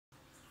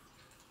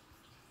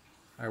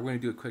All right, we're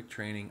going to do a quick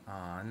training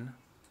on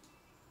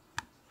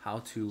how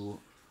to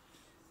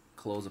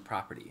close a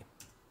property.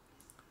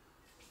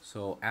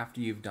 So after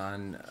you've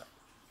done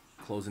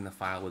closing the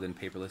file within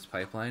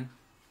PaperlessPipeline, you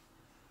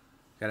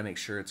got to make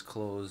sure it's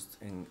closed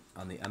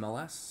on the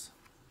MLS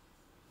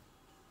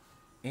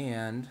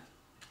and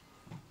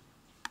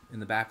in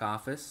the back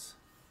office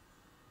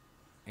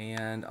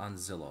and on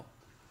Zillow.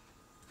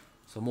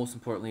 So most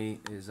importantly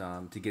is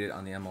to get it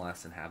on the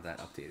MLS and have that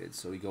updated.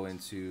 So we go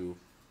into,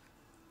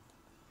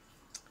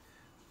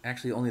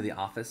 actually only the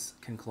office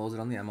can close it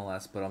on the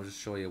MLS, but I'll just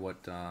show you what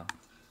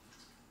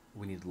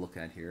we need to look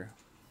at here.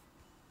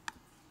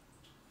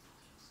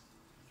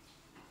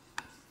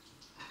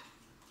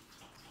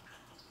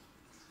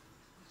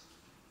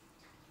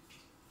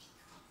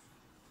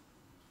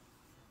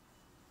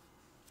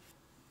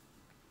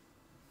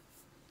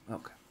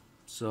 Okay,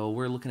 so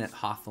we're looking at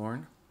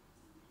Hawthorne.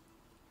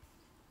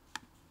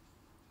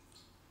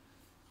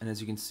 And as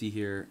you can see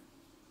here,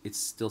 it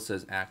still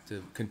says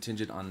active,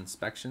 contingent on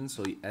inspection.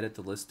 So you edit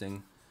the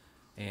listing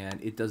and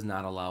it does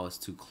not allow us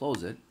to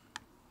close it.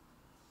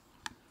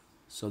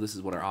 So this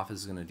is what our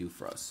office is going to do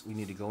for us. We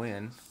need to go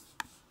in.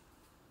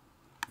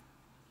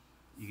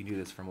 You can do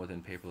this from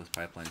within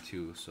PaperlessPipeline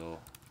too. So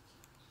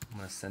I'm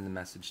going to send a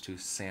message to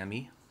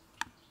Sammy.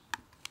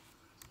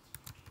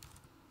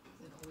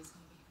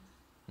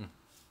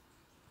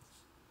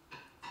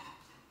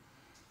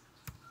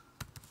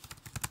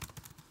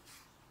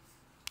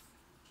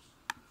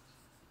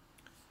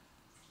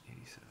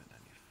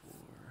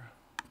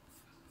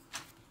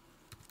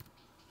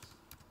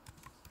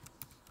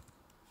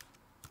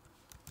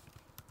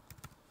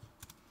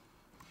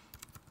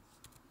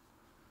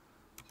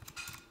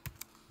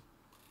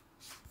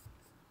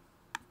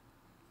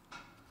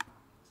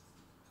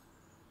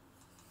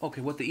 Okay,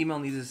 what the email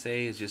needs to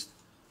say is just,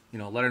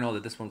 let her know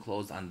that this one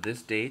closed on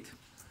this date,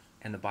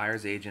 and the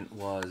buyer's agent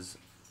was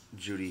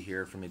Judy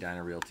here from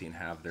Medina Realty, and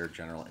have their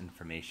general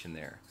information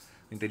there.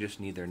 I think they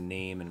just need their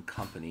name and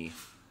company,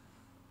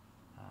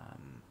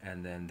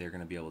 and then they're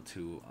going to be able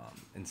to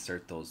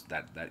insert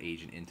that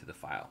agent into the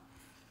file.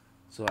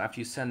 So after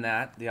you send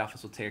that, the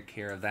office will take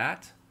care of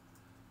that.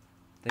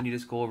 Then you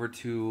just go over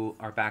to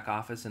our back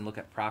office and look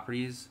at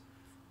properties,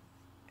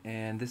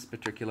 and this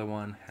particular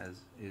one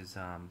is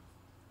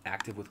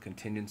active with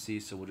contingency,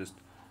 so we'll just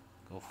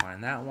go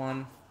find that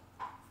one,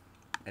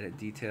 edit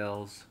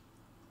details,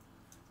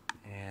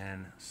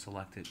 and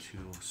select it to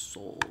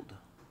sold.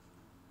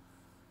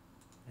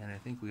 And I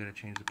think we got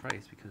to change the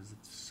price because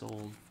it's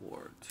sold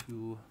for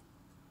 $276.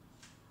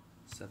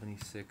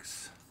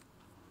 Let's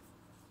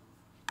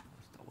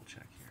double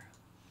check here.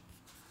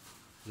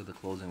 So the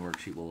closing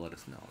worksheet will let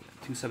us know.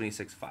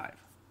 $276.5.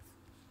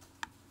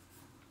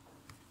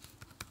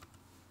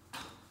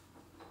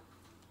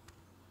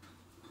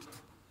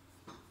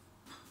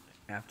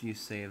 After you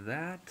save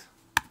that,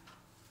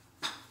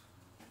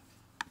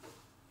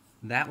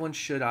 that one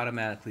should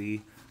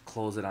automatically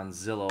close it on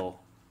Zillow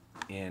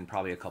in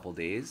probably a couple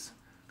days,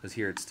 because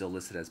here it's still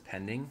listed as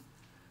pending,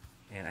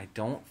 and I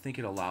don't think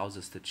it allows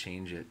us to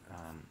change it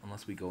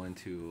unless we go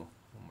into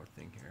one more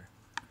thing here,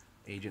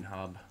 Agent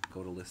Hub,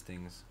 go to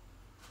listings,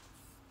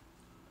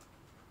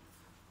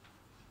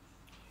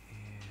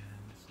 and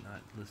it's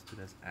not listed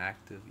as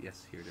active.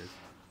 Yes, here it is.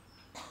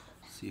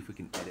 See if we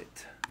can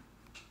edit.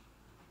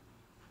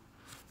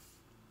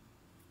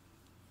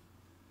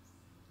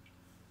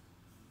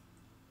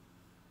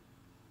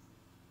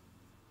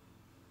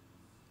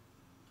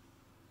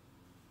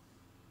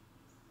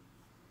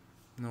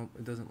 Nope,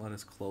 it doesn't let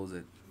us close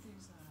it.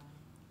 There's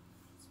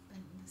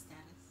the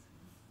status.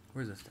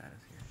 Where's the status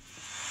here?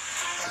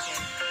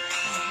 Okay.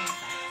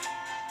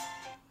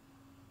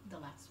 The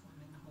last one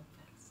in the home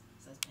fax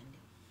says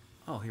pending.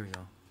 Oh, here we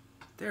go.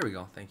 There we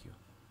go. Thank you.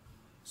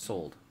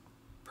 Sold.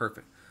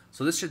 Perfect.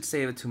 So this should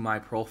save it to my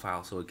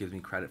profile, so it gives me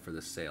credit for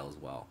this sale as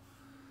well.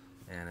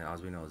 And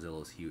as we know,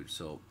 Zillow is huge.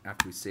 So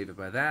after we save it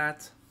by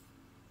that,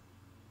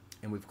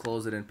 and we've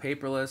closed it in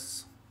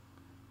paperless,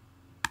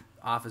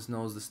 office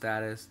knows the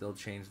status, they'll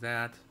change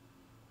that,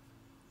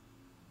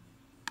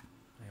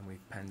 and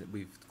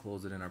we've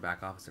closed it in our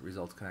back office at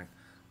resultsConnect.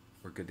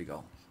 We're good to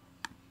go.